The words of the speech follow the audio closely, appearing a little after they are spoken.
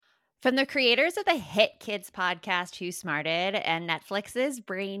From the creators of the hit kids podcast Who Smarted and Netflix's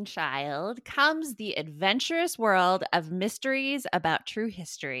Brainchild comes the adventurous world of mysteries about true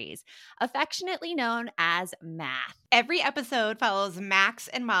histories, affectionately known as math. Every episode follows Max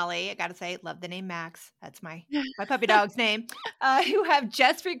and Molly. I gotta say, love the name Max. That's my puppy dog's name. Who have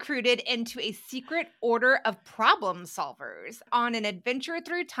just recruited into a secret order of problem solvers on an adventure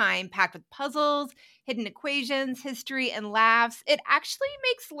through time packed with puzzles, hidden equations, history, and laughs. It actually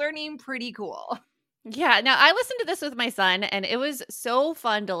makes learning pretty cool. Yeah, now I listened to this with my son and it was so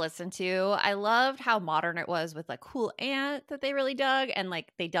fun to listen to. I loved how modern it was with like cool aunt that they really dug and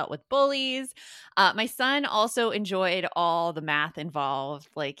like they dealt with bullies. My son also enjoyed all the math involved.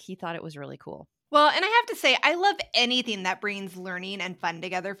 Like he thought it was really cool. Well, and I have to say, I love anything that brings learning and fun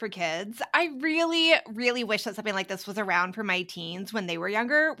together for kids. I really, really wish that something like this was around for my teens when they were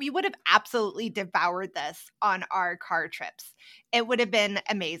younger. We would have absolutely devoured this on our car trips. It would have been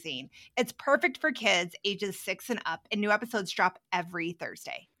amazing. It's perfect for kids ages 6 and up, and new episodes drop every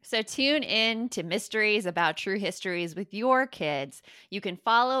Thursday. So tune in to Mysteries About True Histories with your kids. You can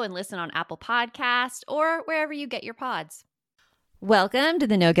follow and listen on Apple Podcasts or wherever you get your pods. Welcome to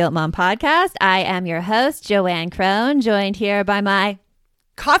the No Guilt Mom podcast. I am your host, Joanne Crone, joined here by my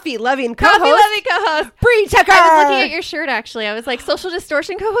coffee-loving co-host, Bree Tucker. I was looking at your shirt, actually. I was like, social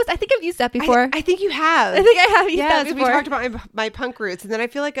distortion co-host? I think I've used that before. I think you have. I think I have used that before. We talked about my punk roots, and then I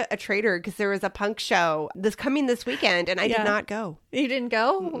feel like a traitor because there was a punk show this weekend, and I did not go. You didn't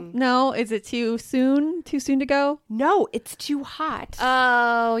go? Mm-mm. No? Is it too soon? Too soon to go? No, it's too hot.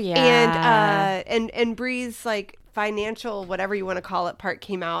 Oh, yeah. And Bree's like financial, whatever you want to call it, part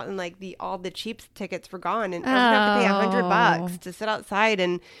came out, and like all the cheap tickets were gone, and I was gonna have to pay $100 to sit outside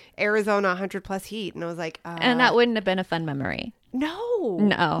in Arizona 100+ heat, and I was like, and that wouldn't have been a fun memory. No,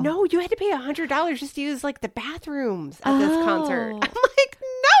 you had to pay $100 just to use like the bathrooms at this concert. I'm like,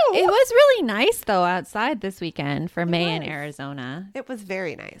 no. It was really nice though outside this weekend for May in Arizona. It was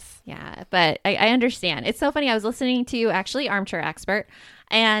very nice. Yeah, but I understand. It's so funny. I was listening to actually Armchair Expert,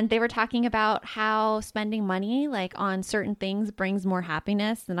 and they were talking about how spending money like on certain things brings more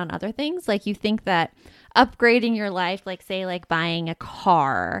happiness than on other things. Like you think that upgrading your life, like say like buying a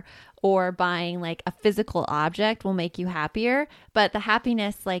car or buying like a physical object will make you happier, but the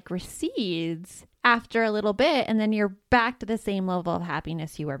happiness like recedes after a little bit, and then you're back to the same level of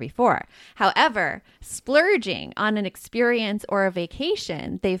happiness you were before. However, splurging on an experience or a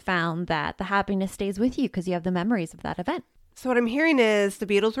vacation, they found that the happiness stays with you because you have the memories of that event. So what I'm hearing is the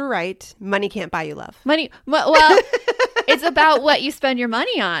Beatles were right. Money can't buy you love. Well, it's about what you spend your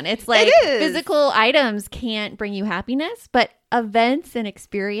money on. It's like physical items can't bring you happiness, but events and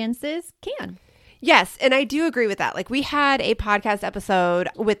experiences can. Yes, and I do agree with that. Like we had a podcast episode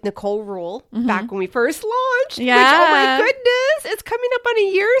with Nicole Rule back when we first launched. Yeah. Which, oh my goodness, it's coming up on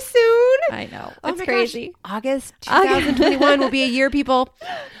a year soon. I know. Oh it's crazy. Gosh. August 2021 will be a year, people.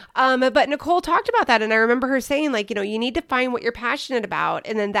 But Nicole talked about that, and I remember her saying, like, you need to find what you're passionate about,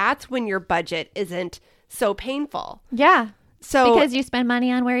 and then that's when your budget isn't so painful. Yeah. So because you spend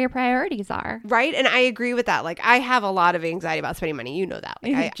money on where your priorities are. Right. And I agree with that. Like I have a lot of anxiety about spending money. You know that.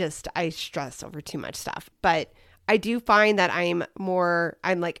 Like I stress over too much stuff. But I do find that I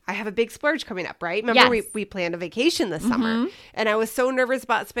have a big splurge coming up, right? Remember we planned a vacation this summer, and I was so nervous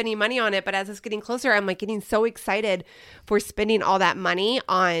about spending money on it. But as it's getting closer, I'm like getting so excited for spending all that money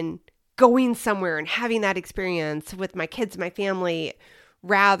on going somewhere and having that experience with my kids, my family,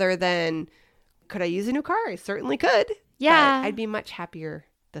 rather than could I use a new car? I certainly could. Yeah. But I'd be much happier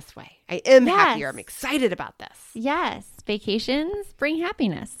this way. I am happier. I'm excited about this. Yes. Vacations bring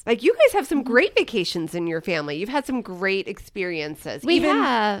happiness. Like you guys have some great vacations in your family. You've had some great experiences. We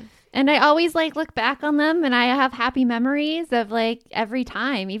have. And I always like look back on them, and I have happy memories of like every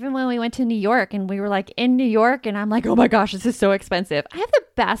time, even when we went to New York and we were like in New York and I'm like, oh my gosh, this is so expensive. I have the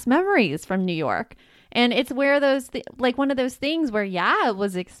best memories from New York. And it's where like one of those things where, it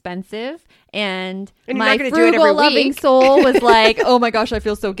was expensive. And my frugal, loving soul was like, oh my gosh, I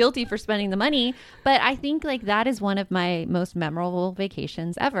feel so guilty for spending the money. But I think like that is one of my most memorable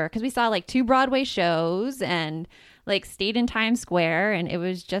vacations ever. Because we saw like 2 Broadway shows and like stayed in Times Square. And it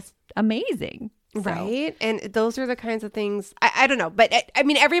was just amazing. Right. And those are the kinds of things, I don't know. But I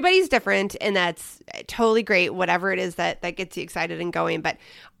mean, everybody's different, and that's totally great, whatever it is that gets you excited and going. But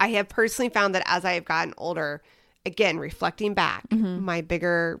I have personally found that as I have gotten older, again, reflecting back, my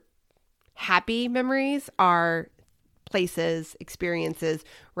bigger happy memories are places, experiences,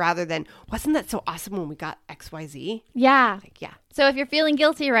 rather than, wasn't that so awesome when we got XYZ? Yeah. Like, yeah. So if you're feeling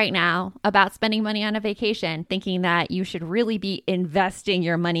guilty right now about spending money on a vacation, thinking that you should really be investing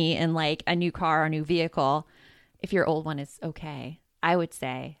your money in like a new car or new vehicle, if your old one is okay, I would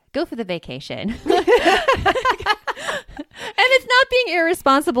say go for the vacation. And it's not being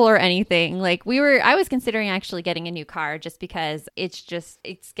irresponsible or anything. Like I was considering actually getting a new car just because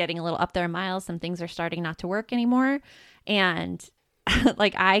it's getting a little up there in miles. Some things are starting not to work anymore. And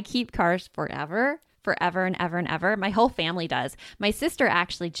like I keep cars forever and ever and ever. My whole family does. My sister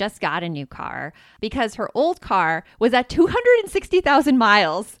actually just got a new car because her old car was at 260,000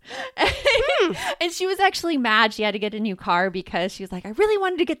 miles. And she was actually mad she had to get a new car because she was like, I really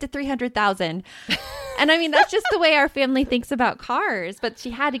wanted to get to 300,000. And I mean, that's just the way our family thinks about cars. But she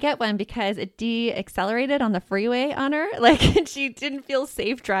had to get one because it de-accelerated on the freeway on her. Like, and she didn't feel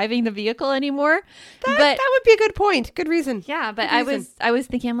safe driving the vehicle anymore. That would be a good point. Good reason. Yeah, but I was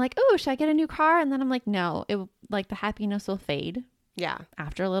thinking, I'm like, oh, should I get a new car? And then I'm like, no, like the happiness will fade. Yeah.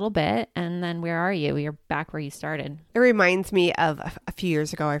 After a little bit. And then where are you? You're back where you started. It reminds me of a few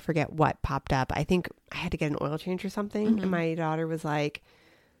years ago. I forget what popped up. I think I had to get an oil change or something. Mm-hmm. And my daughter was like,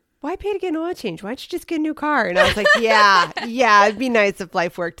 why pay to get an oil change? Why don't you just get a new car? And I was like, yeah, it'd be nice if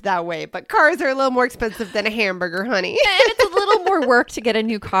life worked that way. But cars are a little more expensive than a hamburger, honey. And it's a little more work to get a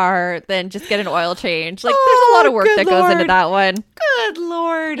new car than just get an oil change. Like, there's a lot of work that goes into that one. Good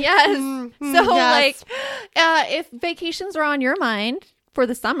Lord. Yes. Like, if vacations are on your mind for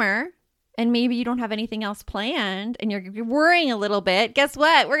the summer, and maybe you don't have anything else planned, and you're worrying a little bit, guess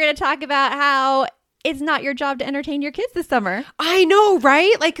what? We're going to talk about how it's not your job to entertain your kids this summer. I know,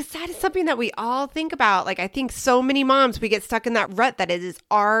 right? Like, that is something that we all think about. Like, I think so many moms, we get stuck in that rut that it is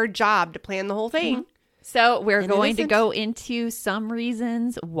our job to plan the whole thing. Mm-hmm. So we're going to go into some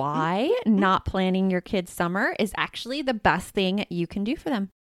reasons why not planning your kids' summer is actually the best thing you can do for them.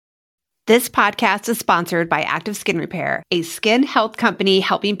 This podcast is sponsored by Active Skin Repair, a skin health company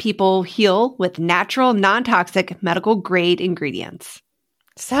helping people heal with natural, non-toxic, medical-grade ingredients.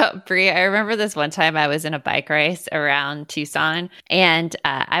 So, Brie, I remember this one time I was in a bike race around Tucson and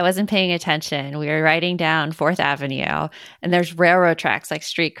I wasn't paying attention. We were riding down 4th Avenue and there's railroad tracks, like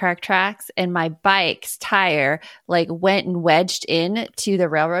streetcar tracks. And my bike's tire went and wedged in to the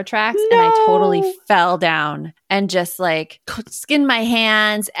railroad tracks. No. And I totally fell down and just skinned my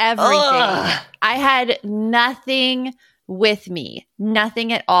hands, everything. Ugh. I had nothing with me,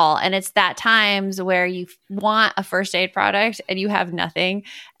 nothing at all. And it's that times where you want a first aid product and you have nothing.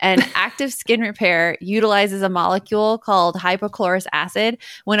 And Active Skin Repair utilizes a molecule called hypochlorous acid.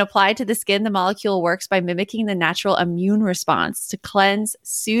 When applied to the skin, the molecule works by mimicking the natural immune response to cleanse,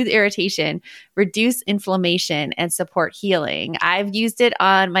 soothe irritation, reduce inflammation, and support healing. I've used it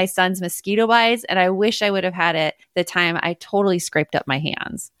on my son's mosquito bites, and I wish I would have had it the time I totally scraped up my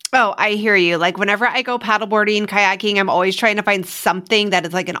hands. Oh, I hear you. Like, whenever I go paddleboarding, kayaking, I'm always trying to find something that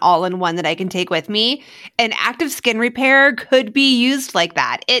is like an all-in-one that I can take with me. And Active Skin Repair could be used like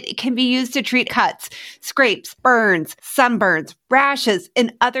that. It can be used to treat cuts, scrapes, burns, sunburns, rashes,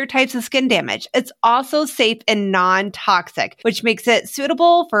 and other types of skin damage. It's also safe and non-toxic, which makes it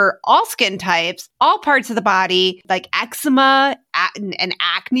suitable for all skin types, all parts of the body, like eczema and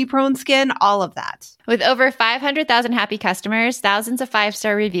acne-prone skin, all of that. With over 500,000 happy customers, thousands of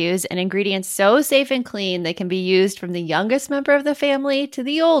 5-star reviews, and ingredients so safe and clean they can be used from the youngest member of the family to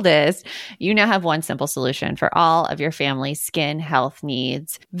the oldest, you now have one simple solution for all of your family's skin health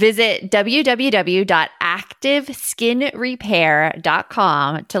needs. Visit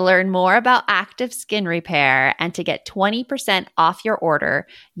www.activeskinrepair.com to learn more about Active Skin Repair and to get 20% off your order.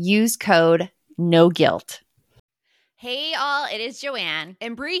 Use code NOGUILT. Hey all, it is Joanne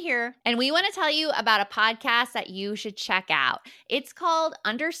and Brie here, and we want to tell you about a podcast that you should check out. It's called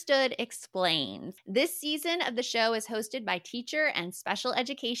Understood Explains. This season of the show is hosted by teacher and special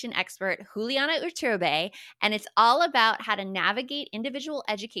education expert Juliana Urturbe, and it's all about how to navigate individual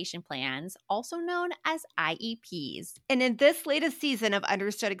education plans, also known as IEPs. And in this latest season of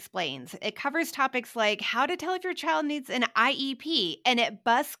Understood Explains, it covers topics like how to tell if your child needs an IEP, and it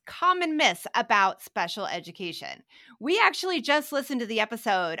busts common myths about special education. We actually just listened to the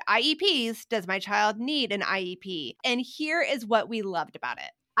episode, IEPs, Does My Child Need an IEP? And here is what we loved about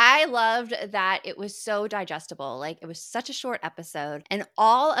it. I loved that it was so digestible. Like, it was such a short episode, and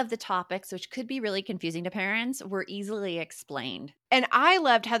all of the topics, which could be really confusing to parents, were easily explained. And I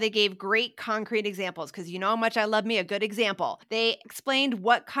loved how they gave great concrete examples because you know how much I love me a good example. They explained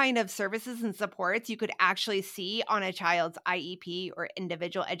what kind of services and supports you could actually see on a child's IEP or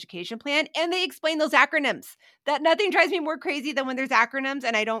individual education plan. And they explained those acronyms. That nothing drives me more crazy than when there's acronyms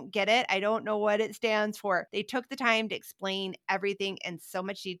and I don't get it. I don't know what it stands for. They took the time to explain everything in so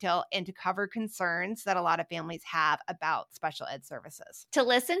much detail and to cover concerns that a lot of families have about special ed services. To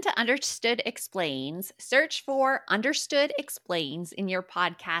listen to Understood Explains, search for Understood Explains in your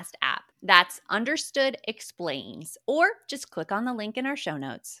podcast app. That's Understood Explains, or just click on the link in our show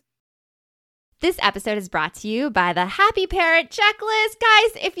notes. This episode is brought to you by the Happy Parent Checklist.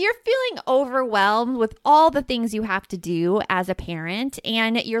 Guys, if you're feeling overwhelmed with all the things you have to do as a parent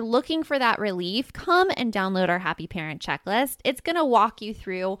and you're looking for that relief, come and download our Happy Parent Checklist. It's going to walk you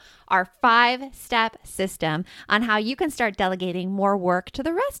through our 5-step system on how you can start delegating more work to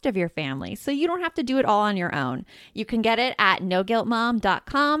the rest of your family so you don't have to do it all on your own. You can get it at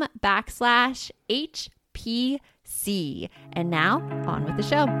noguiltmom.com/HPC. And now, on with the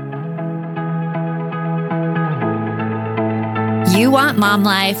show. You want mom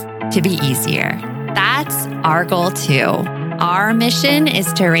life to be easier. That's our goal too. Our mission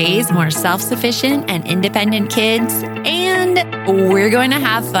is to raise more self-sufficient and independent kids, and we're going to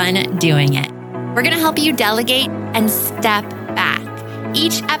have fun doing it. We're going to help you delegate and step back.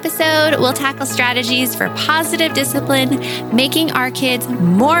 Each episode will tackle strategies for positive discipline, making our kids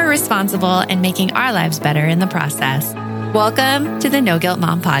more responsible and making our lives better in the process. Welcome to the No Guilt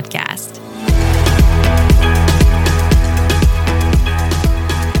Mom Podcast.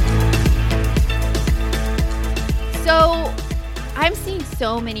 So I'm seeing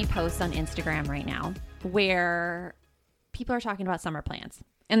so many posts on Instagram right now where people are talking about summer plans.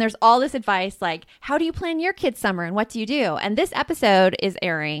 And there's all this advice like, how do you plan your kids' summer and what do you do? And this episode is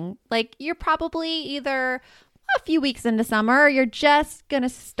airing like you're probably either a few weeks into summer or you're just going to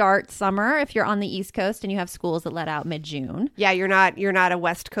start summer if you're on the East Coast and you have schools that let out mid-June. Yeah, you're not a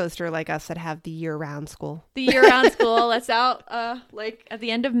West Coaster like us that have the year-round school. The year-round school lets out like at the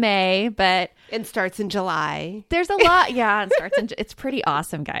end of May, but it starts in July. There's a lot. Yeah, it's pretty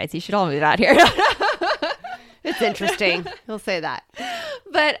awesome, guys. You should all move out here. It's interesting. He'll say that.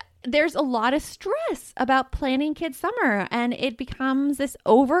 But there's a lot of stress about planning kids' summer, and it becomes this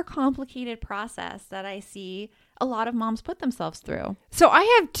overcomplicated process that I see a lot of moms put themselves through. So I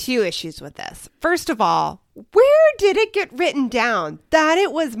have 2 issues with this. First of all, where did it get written down that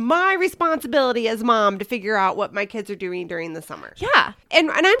it was my responsibility as mom to figure out what my kids are doing during the summer? Yeah.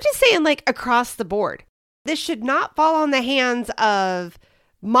 And I'm just saying, like, across the board, this should not fall on the hands of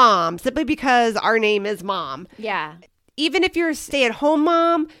mom simply because our name is mom. Yeah. Even if you're a stay-at-home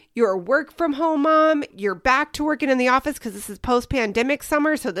mom, you're a work-from-home mom, you're back to working in the office because this is post-pandemic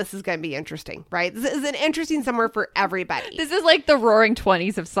summer, so this is going to be interesting, right? This is an interesting summer for everybody. This is like the roaring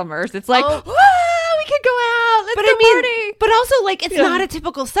 20s of summers. It's like, we could go out. Let's party. But also, like, it's not a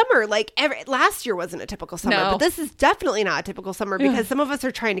typical summer. Like, last year wasn't a typical summer, but this is definitely not a typical summer because some of us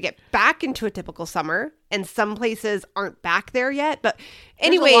are trying to get back into a typical summer, and some places aren't back there yet. But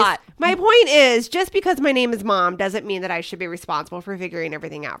anyways, my point is, just because my name is mom doesn't mean that I should be responsible for figuring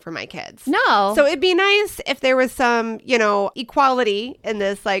everything out for my kids. No. So it'd be nice if there was some, equality in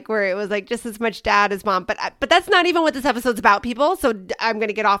this, like where it was like just as much dad as mom. But that's not even what this episode's about, people. So I'm going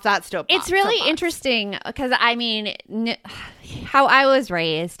to get off that soapbox. It's really interesting because how I was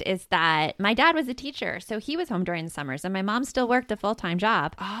raised is that my dad was a teacher, so he was home during the summers, and my mom still worked a full-time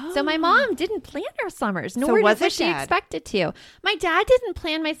job. Oh. So my mom didn't plan our summers, nor was she expected to. My dad didn't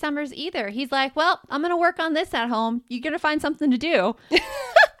plan my summers either. He's like, well, I'm going to work on this at home. You're going to find something to do.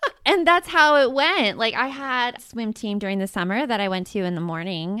 And that's how it went. Like, I had a swim team during the summer that I went to in the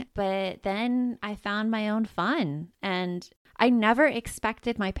morning, but then I found my own fun. And I never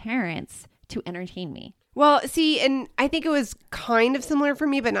expected my parents to entertain me. Well, see, and I think it was kind of similar for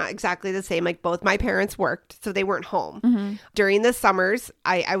me, but not exactly the same. Like, both my parents worked, so they weren't home. Mm-hmm. During the summers,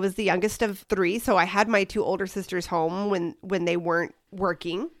 I was the youngest of 3, so I had my 2 older sisters home when they weren't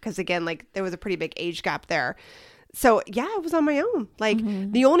working, because, again, like, there was a pretty big age gap there. So, yeah, I was on my own. Like,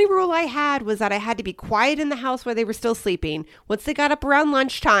 the only rule I had was that I had to be quiet in the house while they were still sleeping. Once they got up around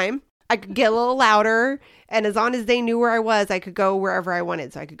lunchtime, I could get a little louder. And as long as they knew where I was, I could go wherever I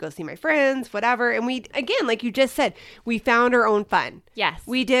wanted. So I could go see my friends, whatever. And we, again, like you just said, we found our own fun. Yes.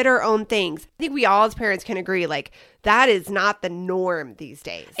 We did our own things. I think we all as parents can agree, like, that is not the norm these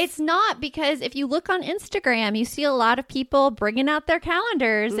days. It's not, because if you look on Instagram, you see a lot of people bringing out their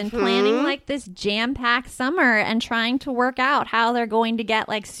calendars and planning like this jam-packed summer and trying to work out how they're going to get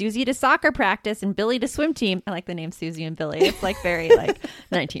like Susie to soccer practice and Billy to swim team. I like the name Susie and Billy. It's like very like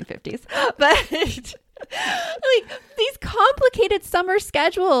 1950s. But like these complicated summer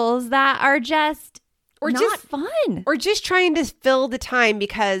schedules that are just not fun. Or just trying to fill the time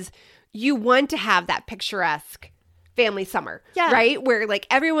because you want to have that picturesque family summer, right? Where like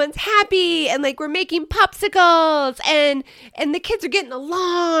everyone's happy and like we're making popsicles and the kids are getting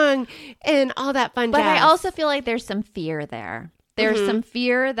along and all that fun But jazz. I also feel like there's some fear there. There's some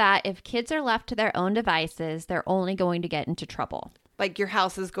fear that if kids are left to their own devices, they're only going to get into trouble. Like your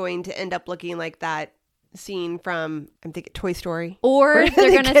house is going to end up looking like that scene from, I'm thinking, Toy Story. Or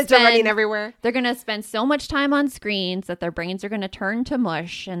they're going to spend running everywhere. They're going to spend so much time on screens that their brains are going to turn to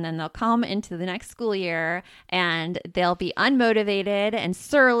mush, and then they'll come into the next school year and they'll be unmotivated and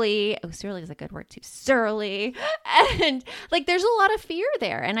surly. Oh, surly is a good word too. Surly. And like there's a lot of fear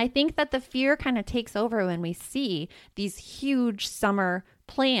there. And I think that the fear kind of takes over when we see these huge summer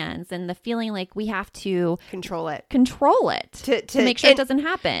plans and the feeling like we have to control it to make sure it doesn't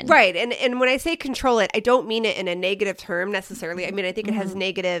happen. Right. And when I say control it, I don't mean it in a negative term necessarily. I mean, I think it has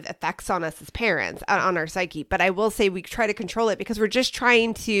negative effects on us as parents, on our psyche. But I will say we try to control it because we're just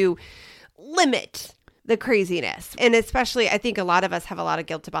trying to limit the craziness. And especially, I think a lot of us have a lot of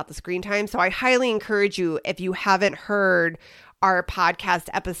guilt about the screen time. So I highly encourage you, if you haven't heard our podcast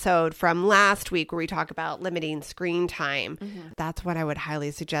episode from last week where we talk about limiting screen time, that's what I would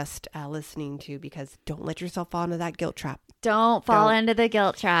highly suggest listening to, because don't let yourself fall into that guilt trap. Don't fall into the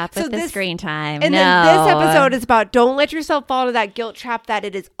guilt trap with the screen time. And then this episode is about don't let yourself fall into that guilt trap that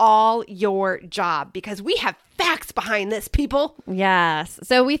it is all your job, because we have facts behind this, people. Yes.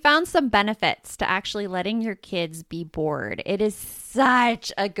 So we found some benefits to actually letting your kids be bored. It is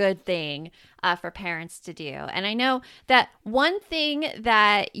such a good thing for parents to do. And I know that one thing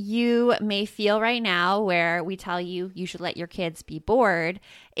that you may feel right now where we tell you you should let your kids be bored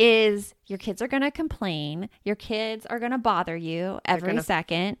is your kids are going to complain. Your kids are going to bother you every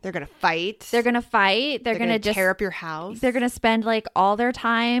second. They're going to fight. They're going to fight. They're going to just tear up your house. They're going to spend like all their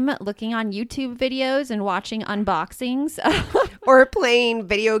time looking on YouTube videos and watching unboxings. Or playing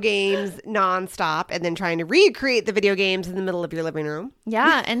video games nonstop and then trying to recreate the video games in the middle of your living room.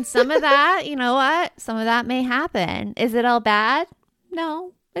 Yeah. And some of that, you know what? Some of that may happen. Is it all bad?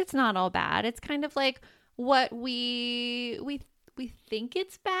 No, it's not all bad. It's kind of like what we think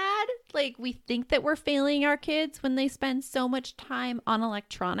it's bad. Like we think that we're failing our kids when they spend so much time on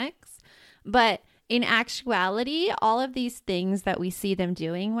electronics. But in actuality, all of these things that we see them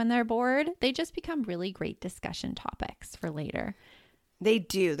doing when they're bored, they just become really great discussion topics for later. They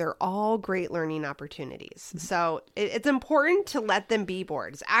do. They're all great learning opportunities. So it's important to let them be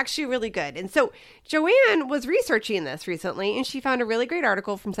bored. It's actually really good. And so Joanne was researching this recently, and she found a really great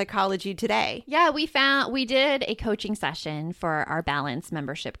article from Psychology Today. Yeah, we did a coaching session for our Balance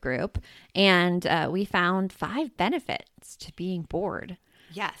membership group, and we found 5 benefits to being bored.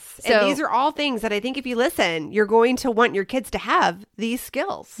 Yes. And these are all things that I think if you listen, you're going to want your kids to have these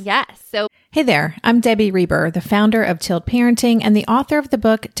skills. Yes. So hey there, I'm Debbie Reber, the founder of Tilt Parenting and the author of the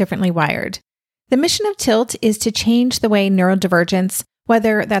book Differently Wired. The mission of Tilt is to change the way neurodivergence,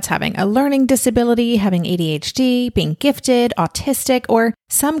 whether that's having a learning disability, having ADHD, being gifted, autistic, or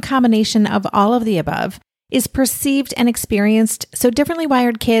some combination of all of the above, is perceived and experienced so differently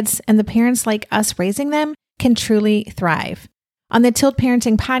wired kids and the parents like us raising them can truly thrive. On the Tilt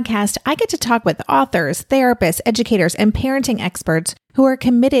Parenting podcast, I get to talk with authors, therapists, educators, and parenting experts who are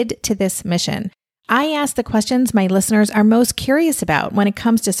committed to this mission. I ask the questions my listeners are most curious about when it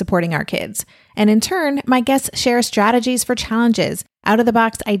comes to supporting our kids. And in turn, my guests share strategies for challenges,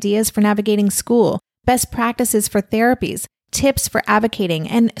 out-of-the-box ideas for navigating school, best practices for therapies, tips for advocating,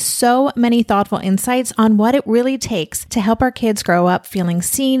 and so many thoughtful insights on what it really takes to help our kids grow up feeling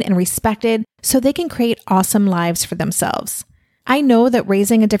seen and respected so they can create awesome lives for themselves. I know that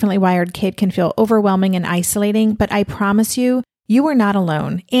raising a differently wired kid can feel overwhelming and isolating, but I promise you, you are not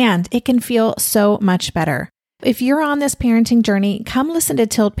alone, and it can feel so much better. If you're on this parenting journey, come listen to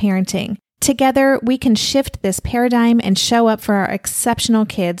Tilt Parenting. Together, we can shift this paradigm and show up for our exceptional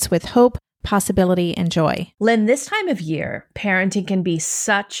kids with hope, possibility, and joy. Lynn, this time of year, parenting can be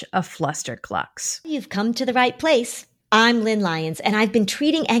such a flusterclux. You've come to the right place. I'm Lynn Lyons, and I've been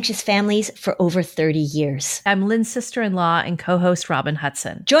treating anxious families for over 30 years. I'm Lynn's sister-in-law and co-host Robin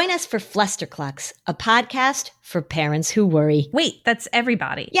Hudson. Join us for Flusterclux, a podcast for parents who worry. Wait, that's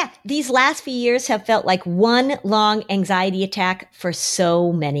everybody. Yeah, these last few years have felt like one long anxiety attack for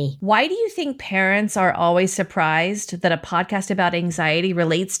so many. Why do you think parents are always surprised that a podcast about anxiety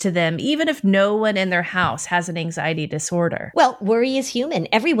relates to them, even if no one in their house has an anxiety disorder? Well, worry is human.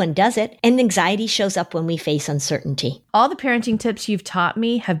 Everyone does it, and anxiety shows up when we face uncertainty. All the parenting tips you've taught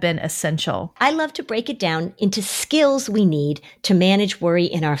me have been essential. I love to break it down into skills we need to manage worry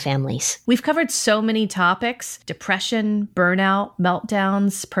in our families. We've covered so many topics: depression, burnout,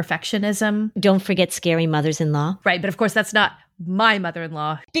 meltdowns, perfectionism. Don't forget scary mothers-in-law. Right, but of course that's not my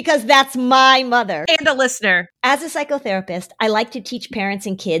mother-in-law. Because that's my mother. And a listener. As a psychotherapist, I like to teach parents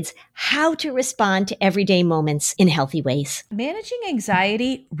and kids how to respond to everyday moments in healthy ways. Managing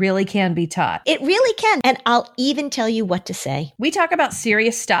anxiety really can be taught. It really can. And I'll even tell you what to say. We talk about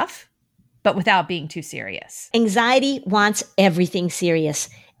serious stuff, but without being too serious. Anxiety wants everything serious.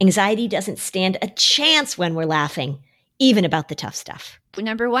 Anxiety doesn't stand a chance when we're laughing, even about the tough stuff.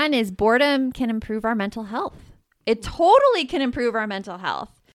 Number one is boredom can improve our mental health. It totally can improve our mental health.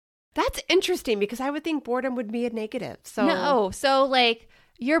 That's interesting because I would think boredom would be a negative. So like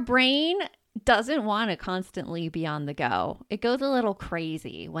your brain doesn't want to constantly be on the go. It goes a little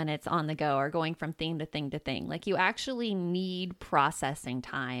crazy when it's on the go or going from thing to thing to thing. Like you actually need processing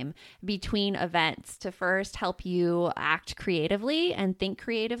time between events to first help you act creatively and think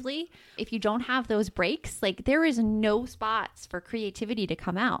creatively. If you don't have those breaks, like there is no spots for creativity to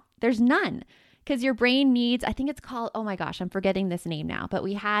come out. There's none. Because your brain needs, I think it's called, oh my gosh, I'm forgetting this name now, but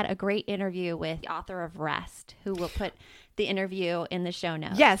we had a great interview with the author of Rest, who will put the interview in the show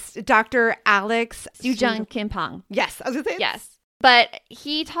notes. Yes, Dr. Alex Soojung Kim Pong. Yes, I was going to say. Yes. But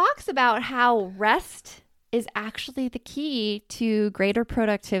he talks about how rest is actually the key to greater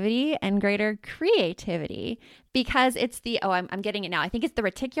productivity and greater creativity because it's I'm getting it now. I think it's the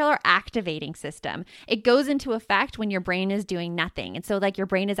reticular activating system. It goes into effect when your brain is doing nothing. And so like your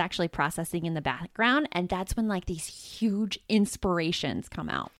brain is actually processing in the background. And that's when like these huge inspirations come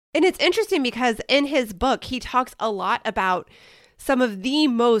out. And it's interesting because in his book, he talks a lot about some of the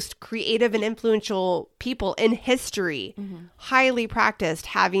most creative and influential people in history highly practiced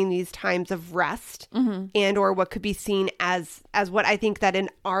having these times of rest and or what could be seen as what I think that in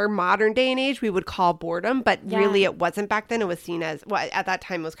our modern day and age we would call boredom, but really it wasn't back then. It was seen as, well, at that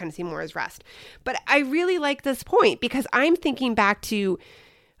time it was kind of seen more as rest. But I really like this point because I'm thinking back to,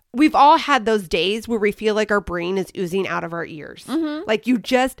 we've all had those days where we feel like our brain is oozing out of our ears. Like you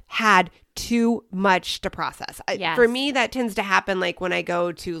just had too much to process. Yes. For me, that tends to happen like when I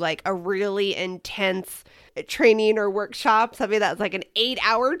go to like a really intense training or workshop, something that's like an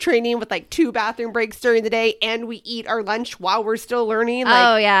 8-hour training with like 2 bathroom breaks during the day and we eat our lunch while we're still learning.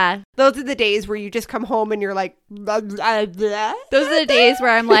 Like, those are the days where you just come home and you're like, blah, blah, blah. Those are the days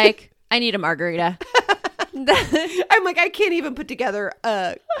where I'm like, I need a margarita. I'm like, I can't even put together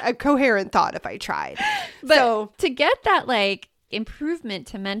a coherent thought if I tried. But to get that like improvement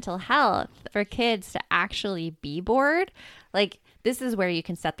to mental health for kids to actually be bored, like this is where you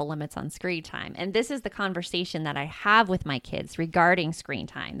can set the limits on screen time. And this is the conversation that I have with my kids regarding screen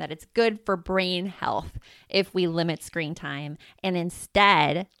time, that it's good for brain health if we limit screen time and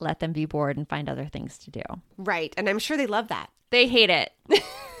instead let them be bored and find other things to do. Right. And I'm sure they love that. They hate it.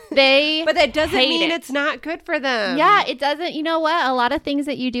 But that doesn't mean it's not good for them. Yeah, it doesn't. You know what? A lot of things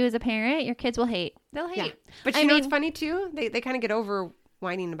that you do as a parent, your kids will hate. They'll hate. Yeah. But you know what's funny too? They kind of get over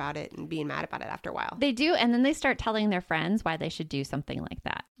whining about it and being mad about it after a while. They do. And then they start telling their friends why they should do something like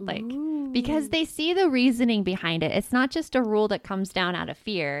that. Like, because they see the reasoning behind it. It's not just a rule that comes down out of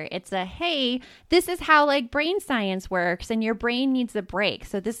fear. It's a, hey, this is how like brain science works and your brain needs a break.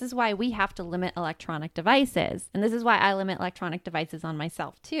 So this is why we have to limit electronic devices. And this is why I limit electronic devices on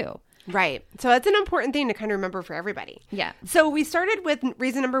myself too. Right. So that's an important thing to kind of remember for everybody. Yeah. So we started with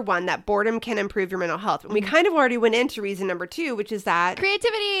reason number 1, that boredom can improve your mental health. And we kind of already went into reason number 2, which is that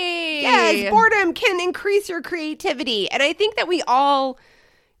creativity. Yes, boredom can increase your creativity. And I think that we all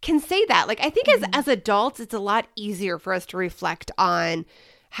can say that. Like, I think as adults, it's a lot easier for us to reflect on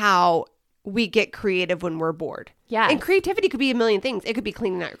how we get creative when we're bored. Yeah. And creativity could be a million things. It could be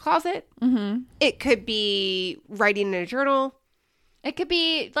cleaning out your closet. It could be writing in a journal. It could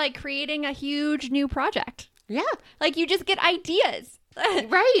be like creating a huge new project. Yeah. Like you just get ideas.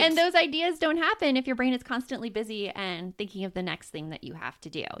 Right. And those ideas don't happen if your brain is constantly busy and thinking of the next thing that you have to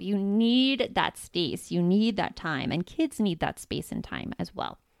do. You need that space. You need that time. And kids need that space and time as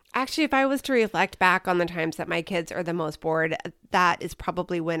well. Actually, if I was to reflect back on the times that my kids are the most bored, that is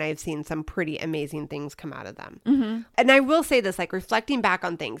probably when I've seen some pretty amazing things come out of them. And I will say this, like reflecting back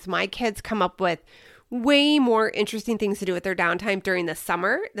on things, my kids come up with way more interesting things to do with their downtime during the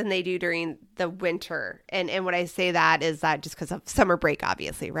summer than they do during the winter. And what I say that is that just because of summer break,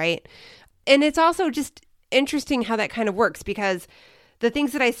 obviously, right? And it's also just interesting how that kind of works because the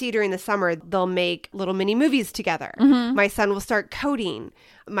things that I see during the summer, they'll make little mini movies together. My son will start coding.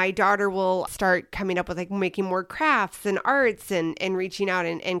 My daughter will start coming up with like making more crafts and arts and reaching out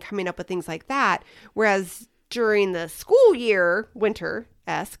and coming up with things like that. Whereas during the school year,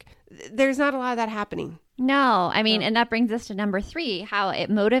 winter-esque, there's not a lot of that happening. No, I mean, and that brings us to number 3, how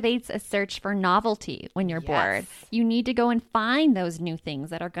it motivates a search for novelty when you're bored. You need to go and find those new things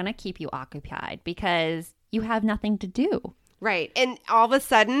that are going to keep you occupied because you have nothing to do. Right. And all of a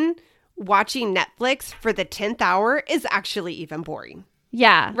sudden, watching Netflix for the 10th hour is actually even boring.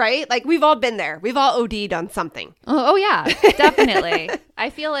 Yeah. Right? Like we've all been there. We've all OD'd on something. Oh yeah, definitely. I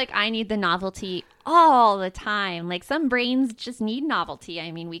feel like I need the novelty all the time. Like some brains just need novelty.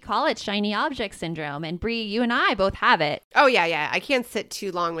 I mean, we call it shiny object syndrome. And Brie, you and I both have it. Oh, yeah. I can't sit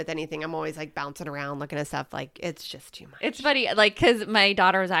too long with anything. I'm always like bouncing around looking at stuff. Like it's just too much. It's funny, like, because my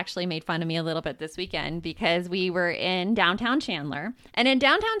daughter has actually made fun of me a little bit this weekend because we were in downtown Chandler. And in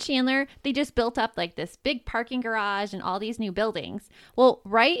downtown Chandler, they just built up like this big parking garage and all these new buildings. Well,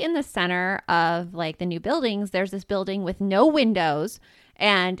 right in the center of like the new buildings, there's this building with no windows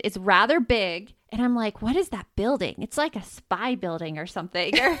and it's rather big. And I'm like, what is that building? It's like a spy building or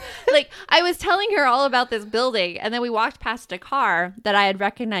something. Or like I was telling her all about this building. And then we walked past a car that I had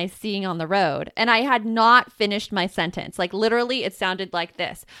recognized seeing on the road. And I had not finished my sentence. Like literally it sounded like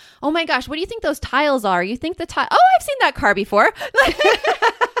this. Oh my gosh, what do you think those tiles are? You think the tile? Oh, I've seen that car before.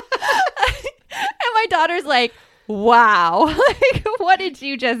 And my daughter's like, wow, like, what did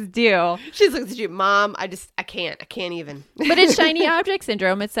you just do? She looks at you, Mom, I can't even. But it's shiny object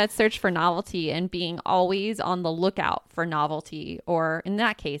syndrome. It's that search for novelty and being always on the lookout for novelty. Or in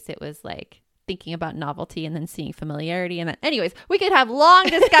that case, it was like thinking about novelty and then seeing familiarity. And then, anyways, we could have long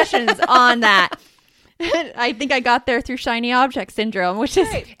discussions on that. I think I got there through shiny object syndrome, which is...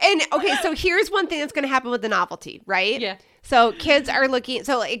 Right. And okay, so here's one thing that's going to happen with the novelty, right? Yeah. So kids are looking,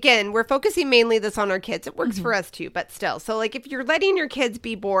 so again, we're focusing mainly this on our kids. It works for us too, but still. So like if you're letting your kids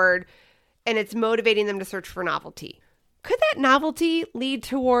be bored and it's motivating them to search for novelty, could that novelty lead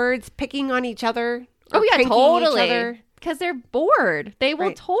towards picking on each other? Oh yeah, pranking totally. each other? Because they're bored. They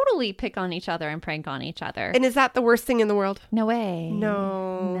will totally pick on each other and prank on each other. And is that the worst thing in the world? No way.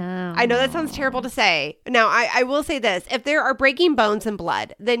 No. I know that sounds terrible to say. Now, I will say this. If there are breaking bones and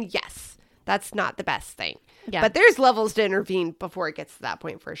blood, then yes, that's not the best thing. Yeah. But there's levels to intervene before it gets to that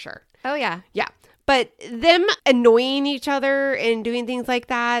point for sure. Oh, yeah. Yeah. But them annoying each other and doing things like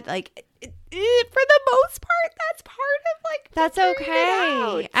that, like... for the most part, that's part of like that's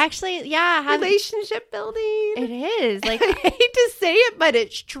okay. Actually, yeah, relationship building. It is. Like I hate to say it, but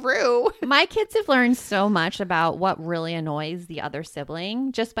it's true. My kids have learned so much about what really annoys the other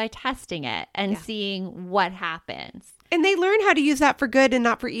sibling just by testing it and seeing what happens. And they learn how to use that for good and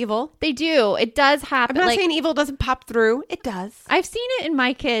not for evil. They do. It does happen. I'm not saying evil doesn't pop through. It does. I've seen it in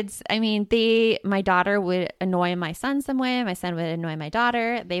my kids. I mean, my daughter would annoy my son some way. My son would annoy my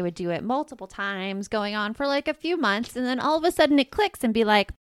daughter. They would do it multiple times going on for like a few months. And then all of a sudden it clicks and be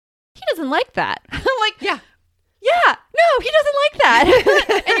like, he doesn't like that. I'm like, yeah, no, he doesn't like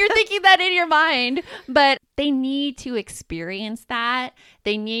that. And you're thinking that in your mind. But they need to experience that.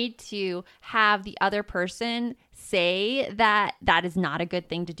 They need to have the other person say that that is not a good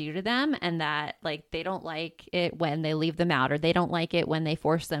thing to do to them and that like they don't like it when they leave them out or they don't like it when they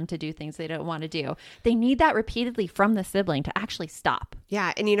force them to do things they don't want to do. They need that repeatedly from the sibling to actually stop.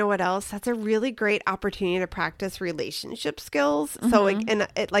 Yeah. And you know what else? That's a really great opportunity to practice relationship skills. So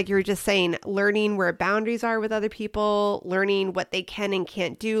like you were just saying, learning where boundaries are with other people, learning what they can and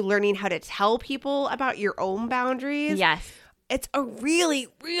can't do, learning how to tell people about your own boundaries. Yes. It's a really,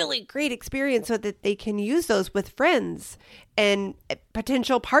 really great experience so that they can use those with friends and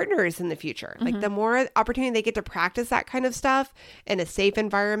potential partners in the future. Like the more opportunity they get to practice that kind of stuff in a safe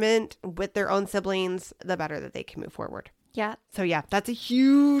environment with their own siblings, the better that they can move forward. Yeah. So yeah, that's a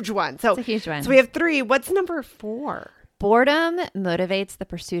huge one. It's a huge one. So we have 3. What's number 4? Boredom motivates the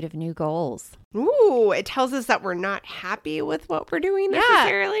pursuit of new goals. Ooh, it tells us that we're not happy with what we're doing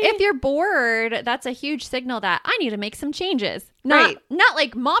necessarily. If you're bored, that's a huge signal that I need to make some changes. Right. Not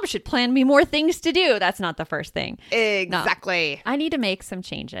like mom should plan me more things to do. That's not the first thing. Exactly. No. I need to make some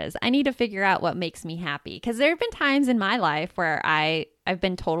changes. I need to figure out what makes me happy. Because there have been times in my life where I've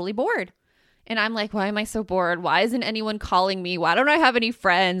been totally bored. And I'm like, why am I so bored? Why isn't anyone calling me? Why don't I have any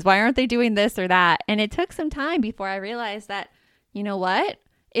friends? Why aren't they doing this or that? And it took some time before I realized that, you know what?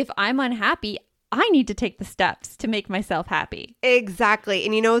 If I'm unhappy, I need to take the steps to make myself happy. Exactly.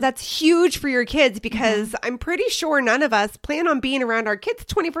 And you know, that's huge for your kids because I'm pretty sure none of us plan on being around our kids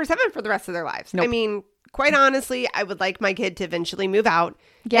 24/7 for the rest of their lives. Nope. I mean, quite honestly, I would like my kid to eventually move out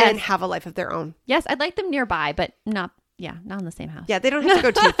and have a life of their own. Yes, I'd like them nearby, but not in the same house. Yeah, they don't have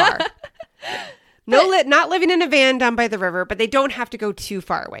to go too far. Not living in a van down by the river, but they don't have to go too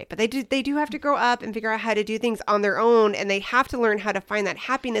far away. But they do have to grow up and figure out how to do things on their own, and they have to learn how to find that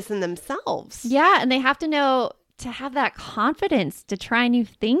happiness in themselves. Yeah, and they have to know to have that confidence to try new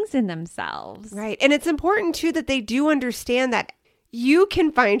things in themselves. Right. And it's important too that they do understand that you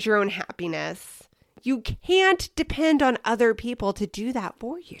can find your own happiness. You can't depend on other people to do that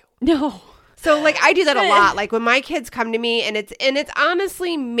for you. No. So like I do that a lot. Like when my kids come to me and it's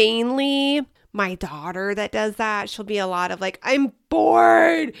honestly mainly my daughter that does that. She'll be a lot of like, I'm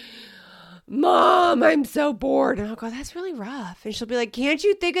bored. Mom, I'm so bored. And I'll go, that's really rough. And she'll be like, can't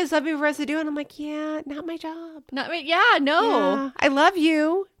you think of something for us to do? And I'm like, yeah, not my job. No. Yeah, I love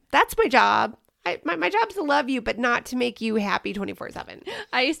you. That's my job. My job's to love you, but not to make you happy 24/7.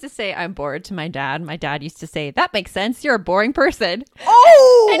 I used to say I'm bored to my dad. My dad used to say, that makes sense. You're a boring person.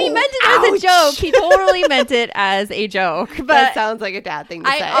 Oh! And he meant it as a joke. He totally meant it as a joke. But that sounds like a dad thing to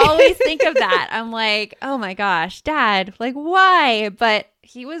say. I always think of that. I'm like, oh my gosh, Dad, like why? But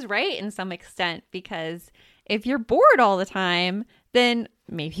he was right in some extent, because if you're bored all the time, then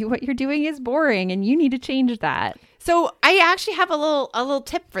maybe what you're doing is boring and you need to change that. So I actually have a little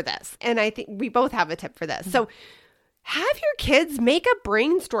tip for this, and I think we both have a tip for this. So have your kids make a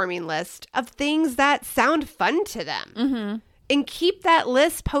brainstorming list of things that sound fun to them, and keep that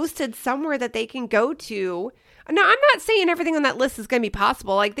list posted somewhere that they can go to. Now, I'm not saying everything on that list is going to be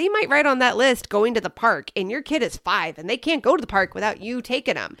possible. Like, they might write on that list going to the park, and your kid is 5 and they can't go to the park without you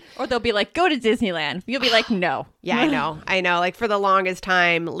taking them. Or they'll be like, go to Disneyland. You'll be like, no. Yeah, I know. Like, for the longest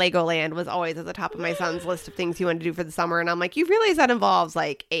time, Legoland was always at the top of my son's list of things he wanted to do for the summer. And I'm like, you realize that involves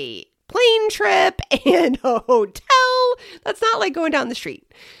like a plane trip and a hotel? That's not like going down the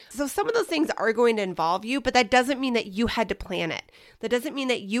street. So some of those things are going to involve you, but that doesn't mean that you had to plan it. That doesn't mean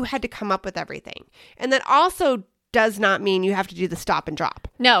that you had to come up with everything. And that also does not mean you have to do the stop and drop.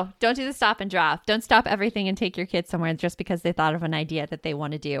 No, don't do the stop and drop. Don't stop everything and take your kids somewhere just because they thought of an idea that they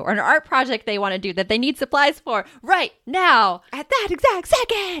want to do, or an art project they want to do that they need supplies for right now. At that exact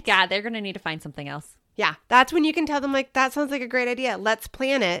second. Yeah, they're going to need to find something else. Yeah, that's when you can tell them, like, that sounds like a great idea. Let's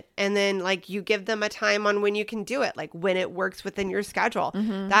plan it. And then, like, you give them a time on when you can do it, like when it works within your schedule.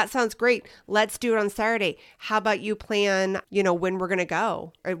 That sounds great. Let's do it on Saturday. How about you plan, when we're going to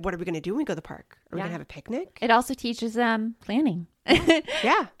go? Or what are we going to do when we go to the park? Are we going to have a picnic? It also teaches them planning.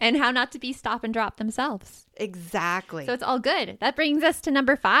 Yeah. And how not to be stop and drop themselves. Exactly. So it's all good. That brings us to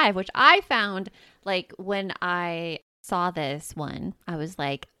number 5, which I found, like, when I saw this one, I was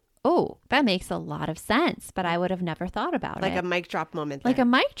like, oh, that makes a lot of sense, but I would have never thought about it. Like a mic drop moment. Like a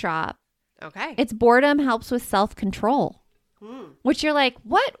mic drop. Okay. It's boredom helps with self-control, which you're like,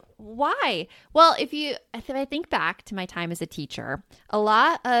 what? Why? Well, if I think back to my time as a teacher, a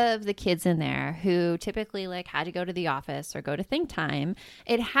lot of the kids in there who typically like had to go to the office or go to think time,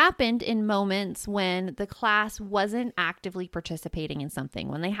 it happened in moments when the class wasn't actively participating in something,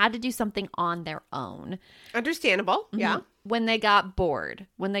 when they had to do something on their own. Understandable. Yeah. When they got bored.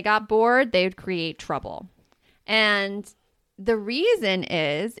 When they got bored, they would create trouble. And the reason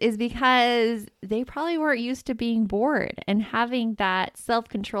is because they probably weren't used to being bored and having that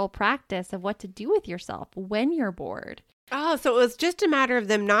self-control practice of what to do with yourself when you're bored. Oh, so it was just a matter of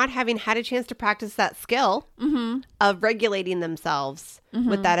them not having had a chance to practice that skill of regulating themselves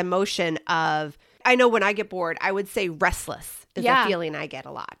with that emotion of, I know when I get bored, I would say restless is a feeling I get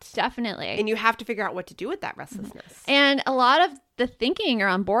a lot. Definitely. And you have to figure out what to do with that restlessness. And a lot of the thinking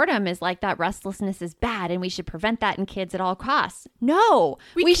around boredom is like that restlessness is bad and we should prevent that in kids at all costs. No.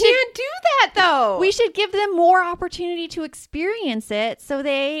 We can't do that though. We should give them more opportunity to experience it so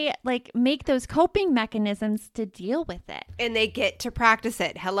they like make those coping mechanisms to deal with it. And they get to practice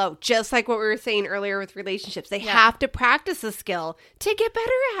it. Hello. Just like what we were saying earlier with relationships. They have to practice a skill to get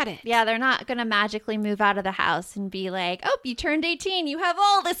better at it. Yeah, they're not going to magically move out of the house and be like, oh, you turned 18. You have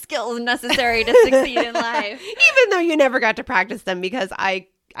all the skills necessary to succeed in life. Even though you never got to practice them because I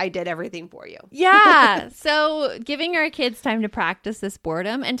did everything for you. Yeah. So giving our kids time to practice this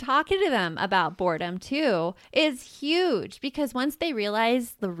boredom and talking to them about boredom too is huge, because once they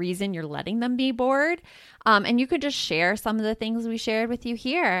realize the reason you're letting them be bored, and you could just share some of the things we shared with you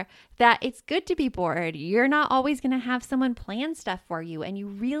here, that it's good to be bored. You're not always going to have someone plan stuff for you, and you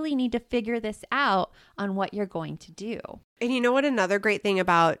really need to figure this out on what you're going to do. And you know what another great thing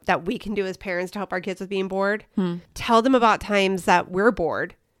about that we can do as parents to help our kids with being bored? Tell them about times that we're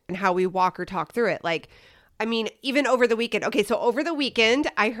bored and how we walk or talk through it. Like, I mean, even over the weekend. Okay, so over the weekend,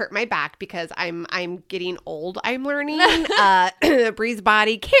 I hurt my back because I'm getting old. I'm learning. Bree's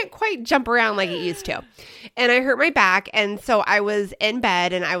body can't quite jump around like it used to. And I hurt my back. And so I was in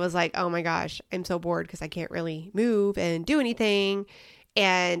bed and I was like, oh my gosh, I'm so bored because I can't really move and do anything.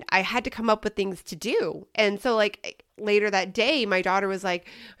 And I had to come up with things to do. And so like later that day, my daughter was like,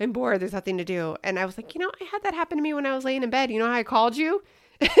 I'm bored. There's nothing to do. And I was like, I had that happen to me when I was laying in bed. You know how I called you?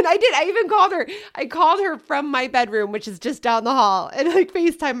 And I did. I even called her. I called her from my bedroom, which is just down the hall, and like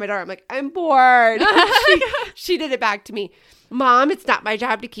FaceTime my daughter. I'm like, I'm bored. She did it back to me. Mom, it's not my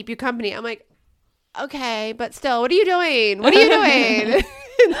job to keep you company. I'm like, okay, but still, what are you doing? What are you doing?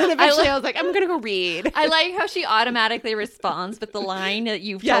 And then eventually I was like, I'm going to go read. I like how she automatically responds with the line that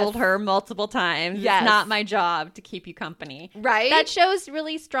you've told her multiple times. Yes. It's not my job to keep you company. Right. That shows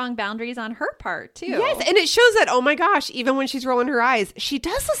really strong boundaries on her part, too. Yes. And it shows that, oh my gosh, even when she's rolling her eyes, she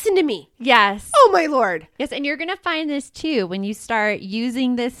does listen to me. Yes. Oh my Lord. Yes. And you're going to find this too when you start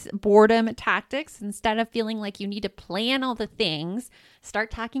using this boredom tactics. Instead of feeling like you need to plan all the things,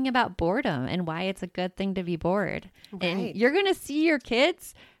 start talking about boredom and why it's a good thing to be bored. Right. And you're going to see your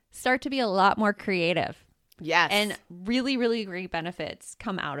kids start to be a lot more creative. Yes. And really, really great benefits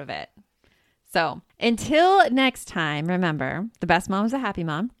come out of it. So until next time, remember, the best mom is a happy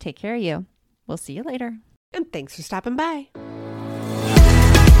mom. Take care of you. We'll see you later. And thanks for stopping by.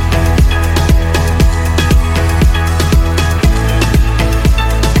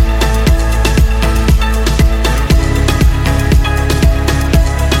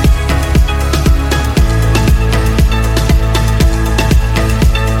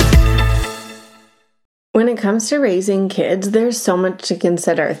 When it comes to raising kids, there's so much to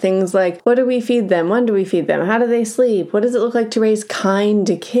consider. Things like, what do we feed them? When do we feed them? How do they sleep? What does it look like to raise kind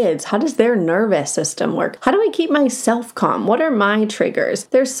kids? How does their nervous system work? How do I keep myself calm? What are my triggers?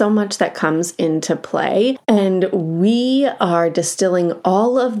 There's so much that comes into play, and we are distilling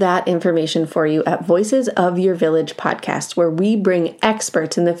all of that information for you at Voices of Your Village podcast, where we bring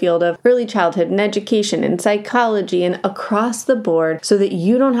experts in the field of early childhood and education and psychology and across the board so that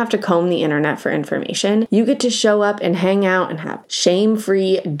you don't have to comb the internet for information. You get to show up and hang out and have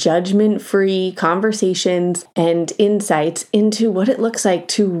shame-free, judgment-free conversations and insights into what it looks like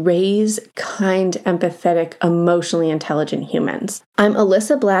to raise kind, empathetic, emotionally intelligent humans. I'm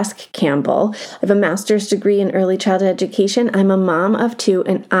Alyssa Blask Campbell. I have a master's degree in early childhood education. I'm a mom of 2,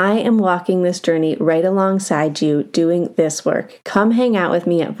 and I am walking this journey right alongside you doing this work. Come hang out with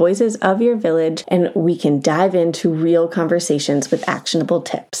me at Voices of Your Village, and we can dive into real conversations with actionable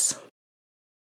tips.